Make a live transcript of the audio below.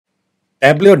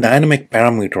Tableau Dynamic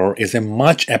Parameter is a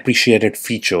much appreciated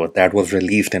feature that was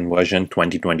released in version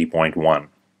 2020.1.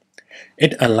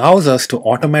 It allows us to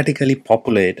automatically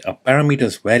populate a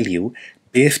parameter's value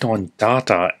based on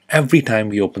data every time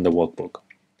we open the workbook.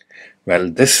 Well,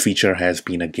 this feature has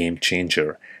been a game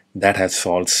changer that has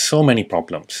solved so many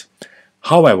problems.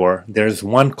 However, there is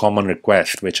one common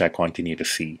request which I continue to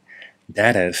see.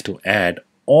 That is to add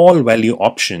all value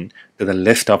option to the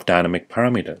list of dynamic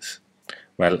parameters.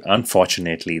 Well,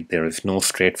 unfortunately, there is no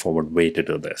straightforward way to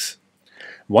do this.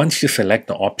 Once you select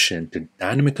the option to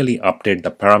dynamically update the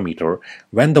parameter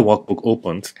when the workbook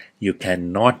opens, you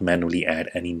cannot manually add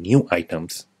any new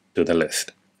items to the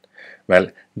list.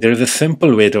 Well, there is a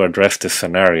simple way to address this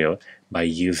scenario by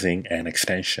using an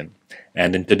extension.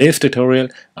 And in today's tutorial,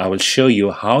 I will show you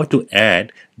how to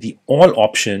add the all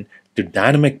option to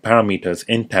dynamic parameters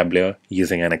in Tableau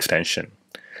using an extension.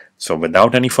 So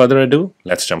without any further ado,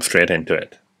 let's jump straight into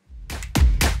it.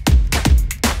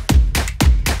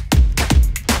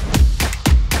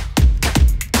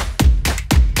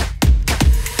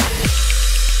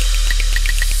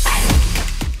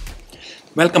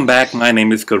 Welcome back, my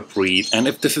name is Gurpreet, and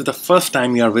if this is the first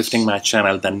time you are visiting my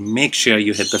channel, then make sure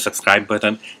you hit the subscribe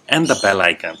button and the bell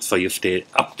icon so you stay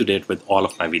up to date with all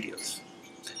of my videos.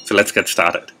 So let's get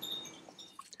started.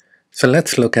 So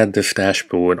let's look at this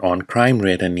dashboard on crime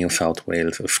rate in New South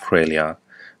Wales, Australia,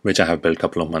 which I have built a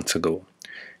couple of months ago.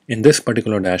 In this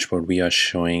particular dashboard, we are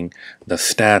showing the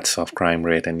stats of crime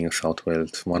rate in New South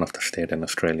Wales, one of the states in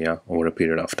Australia, over a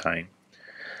period of time.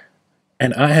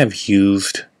 And I have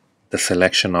used the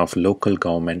selection of local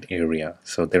government area.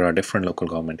 So there are different local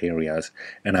government areas,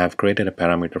 and I've created a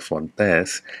parameter for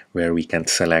this where we can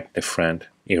select different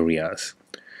areas.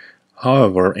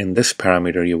 However, in this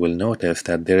parameter, you will notice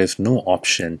that there is no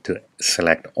option to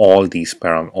select all these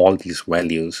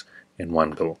values in one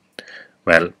go.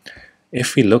 Well,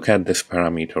 if we look at this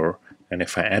parameter, and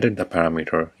if I edit the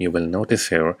parameter, you will notice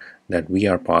here that we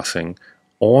are passing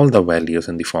all the values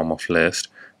in the form of list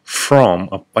from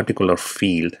a particular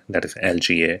field, that is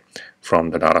LGA, from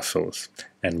the data source.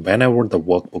 And whenever the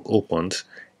workbook opens,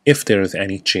 if there is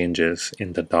any changes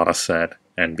in the data set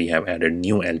and we have added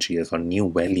new LGAs or new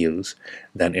values,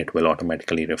 then it will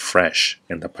automatically refresh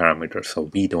in the parameter,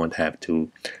 so we don't have to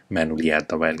manually add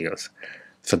the values.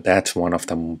 So that's one of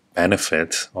the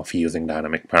benefits of using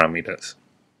dynamic parameters.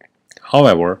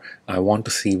 However, I want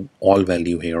to see all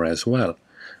value here as well.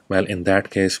 Well, in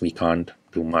that case, we can't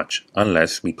do much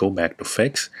unless we go back to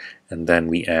fix and then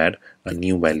we add a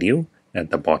new value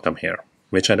at the bottom here,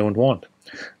 which I don't want.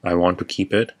 I want to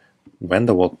keep it when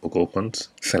the workbook opens,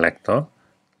 select the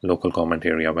local comment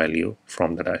area value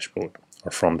from the dashboard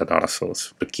or from the data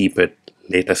source to keep it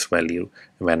latest value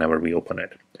whenever we open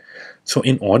it. So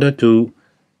in order to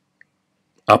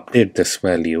update this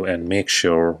value and make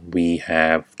sure we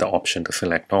have the option to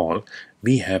select all,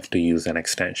 we have to use an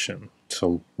extension.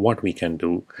 So what we can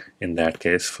do in that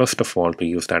case, first of all, to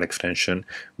use that extension,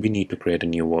 we need to create a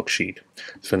new worksheet.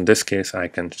 So in this case, I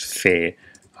can say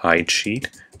hide sheet,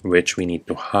 which we need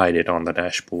to hide it on the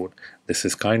dashboard. This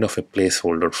is kind of a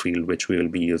placeholder field which we will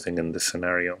be using in this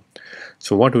scenario.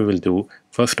 So what we will do,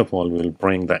 first of all, we will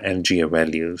bring the LGA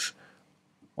values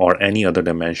or any other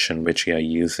dimension which we are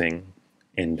using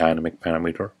in dynamic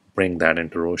parameter, bring that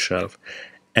into row shelf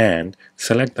and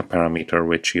select the parameter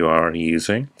which you are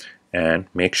using and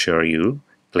make sure you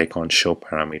click on show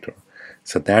parameter.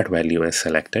 So that value is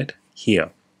selected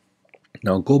here.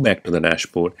 Now go back to the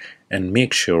dashboard and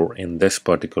make sure in this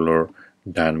particular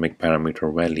dynamic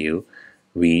parameter value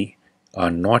we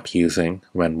are not using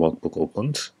when workbook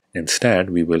opens. Instead,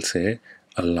 we will say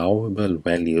allowable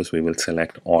values, we will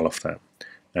select all of them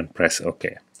and press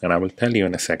OK. And I will tell you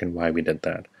in a second why we did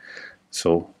that.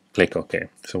 So click OK.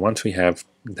 So once we have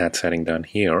that setting done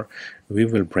here, we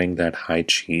will bring that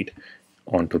hide sheet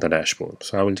onto the dashboard.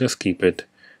 So I will just keep it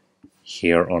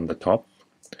here on the top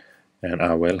and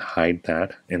I will hide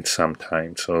that in some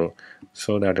time so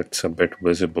that it's a bit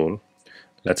visible.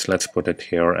 Let's put it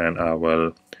here and I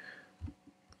will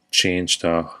change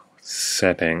the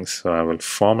settings. So I will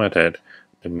format it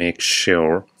to make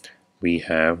sure we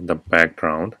have the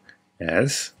background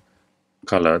as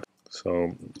colored.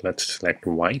 So let's select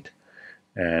white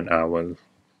and I will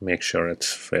make sure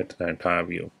it's fit the entire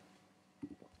view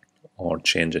or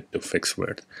change it to fixed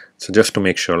width. So just to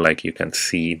make sure like you can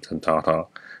see the data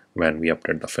when we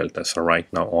update the filter. So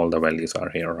right now all the values are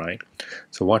here, right?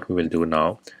 So what we will do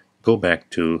now, go back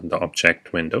to the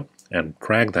object window and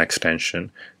drag the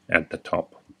extension at the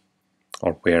top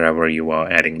or wherever you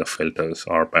are adding the filters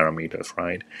or parameters,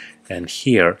 right? And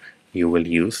here you will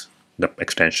use the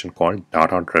extension called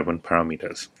data driven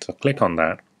parameters. So click on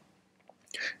that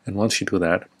And once you do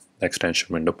that, the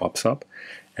extension window pops up.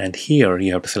 And here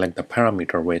you have to select the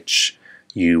parameter which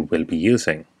you will be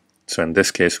using. So in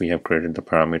this case, we have created the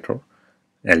parameter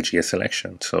LGA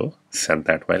selection. So set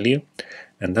that value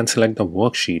and then select the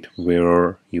worksheet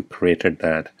where you created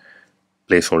that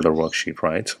placeholder worksheet,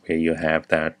 right? So where you have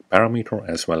that parameter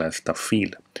as well as the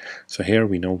field. So here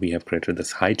we know we have created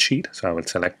this height sheet. So I will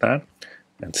select that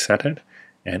and set it.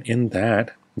 And in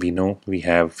that, we know we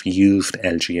have used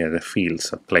LG as a field.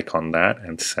 So click on that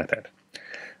and set it.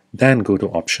 Then go to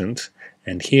options.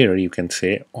 And here you can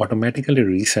say automatically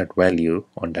reset value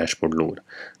on dashboard load.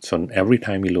 So every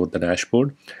time you load the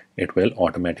dashboard, it will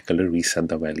automatically reset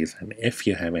the values. And if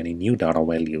you have any new data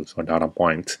values or data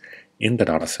points in the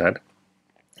data set,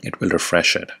 it will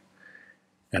refresh it.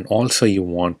 And also you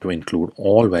want to include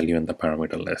all value in the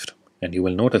parameter list. And you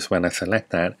will notice when I select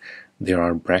that, there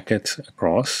are brackets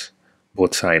across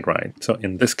both sides, right? So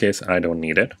in this case, I don't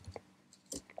need it.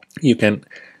 You can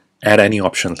add any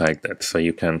option like that. So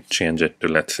you can change it to,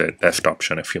 let's say, test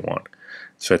option if you want.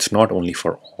 So it's not only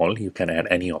for all, you can add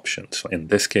any option. So in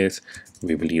this case,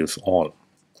 we will use all.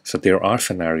 So there are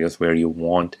scenarios where you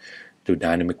want to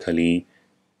dynamically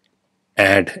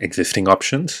add existing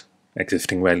options,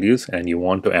 existing values, and you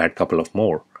want to add a couple of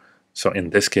more. So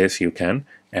in this case, you can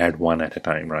add one at a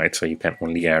time, right? So you can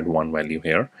only add one value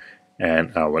here,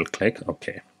 and I will click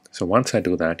OK. So once I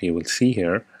do that, you will see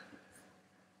here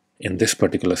in this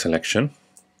particular selection,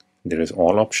 there is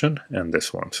all option and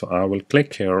this one. So I will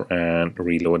click here and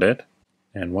reload it.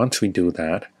 And once we do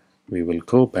that, we will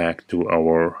go back to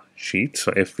our sheet.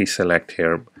 So if we select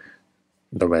here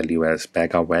the value as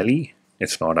Baga Valley,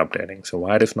 it's not updating. So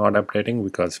why it is not updating?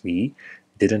 Because we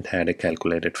didn't add a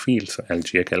calculated field. So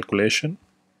LGA calculation.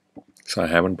 So I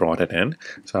haven't brought it in.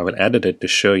 So I will edit it to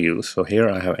show you. So here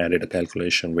I have added a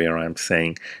calculation where I'm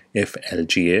saying if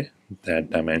LGA, that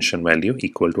dimension value,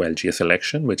 equal to LGA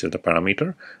selection, which is the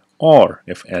parameter, or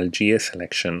if LGA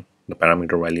selection, the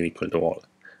parameter value equal to all,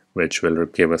 which will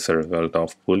give us a result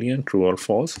of Boolean, true or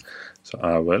false. So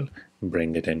I will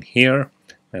bring it in here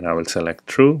and I will select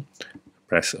true,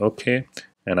 press OK,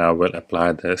 and I will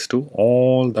apply this to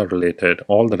all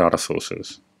the data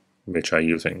sources which are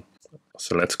using.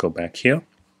 So let's go back here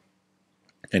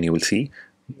and you will see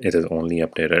it is only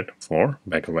updated for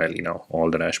Baker Valley now. All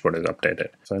the dashboard is updated.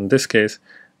 So in this case,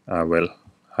 I will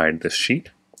hide this sheet,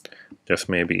 just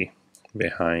maybe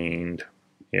behind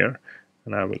here,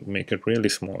 and I will make it really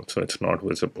small so it's not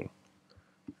visible.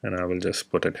 And I will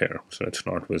just put it here so it's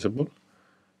not visible.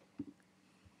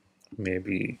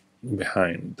 Maybe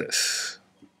behind this.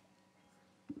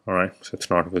 All right, so it's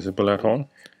not visible at all.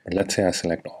 And let's say I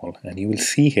select all, and you will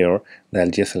see here the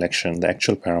LGA selection, the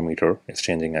actual parameter is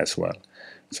changing as well.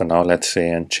 So now let's say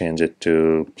and change it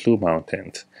to Blue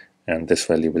Mountains, and this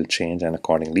value will change, and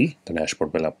accordingly the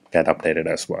dashboard will get updated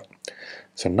as well.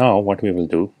 So now what we will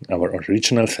do, our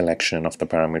original selection of the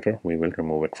parameter, we will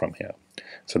remove it from here.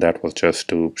 So that was just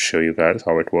to show you guys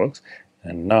how it works.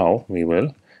 And now we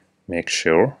will make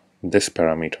sure this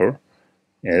parameter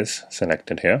is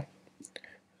selected here.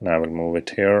 And I will move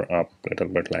it here up a little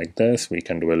bit like this. We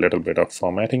can do a little bit of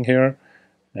formatting here.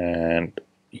 And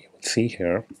you will see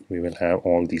here, we will have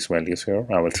all these values here.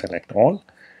 I will select all.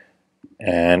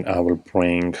 And I will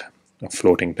bring a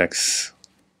floating text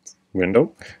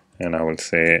window. And I will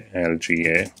say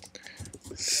LGA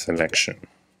selection.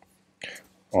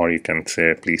 Or you can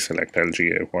say, please select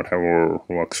LGA, whatever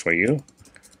works for you.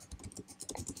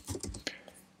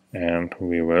 And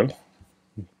we will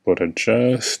put it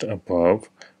just above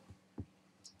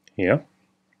here.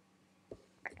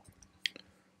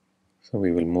 So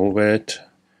we will move it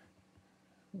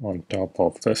on top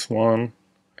of this one,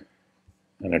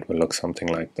 and it will look something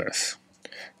like this.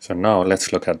 So now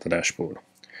let's look at the dashboard.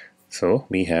 So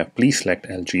we have please select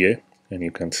LGA, and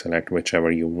you can select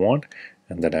whichever you want,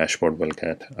 and the dashboard will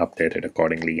get updated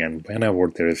accordingly. And whenever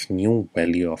there is new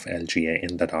value of LGA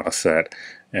in the data set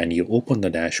and you open the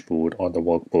dashboard or the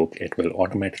workbook, it will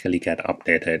automatically get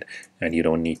updated and you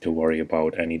don't need to worry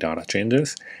about any data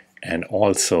changes. And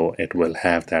also it will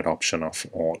have that option of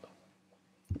all.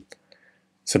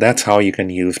 So that's how you can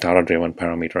use data-driven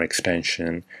parameter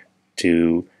extension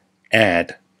to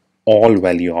add all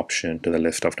value option to the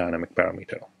list of dynamic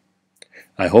parameter.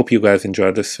 I hope you guys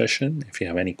enjoyed this session. If you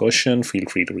have any question, feel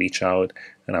free to reach out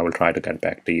and I will try to get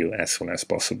back to you as soon as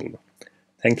possible.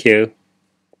 Thank you.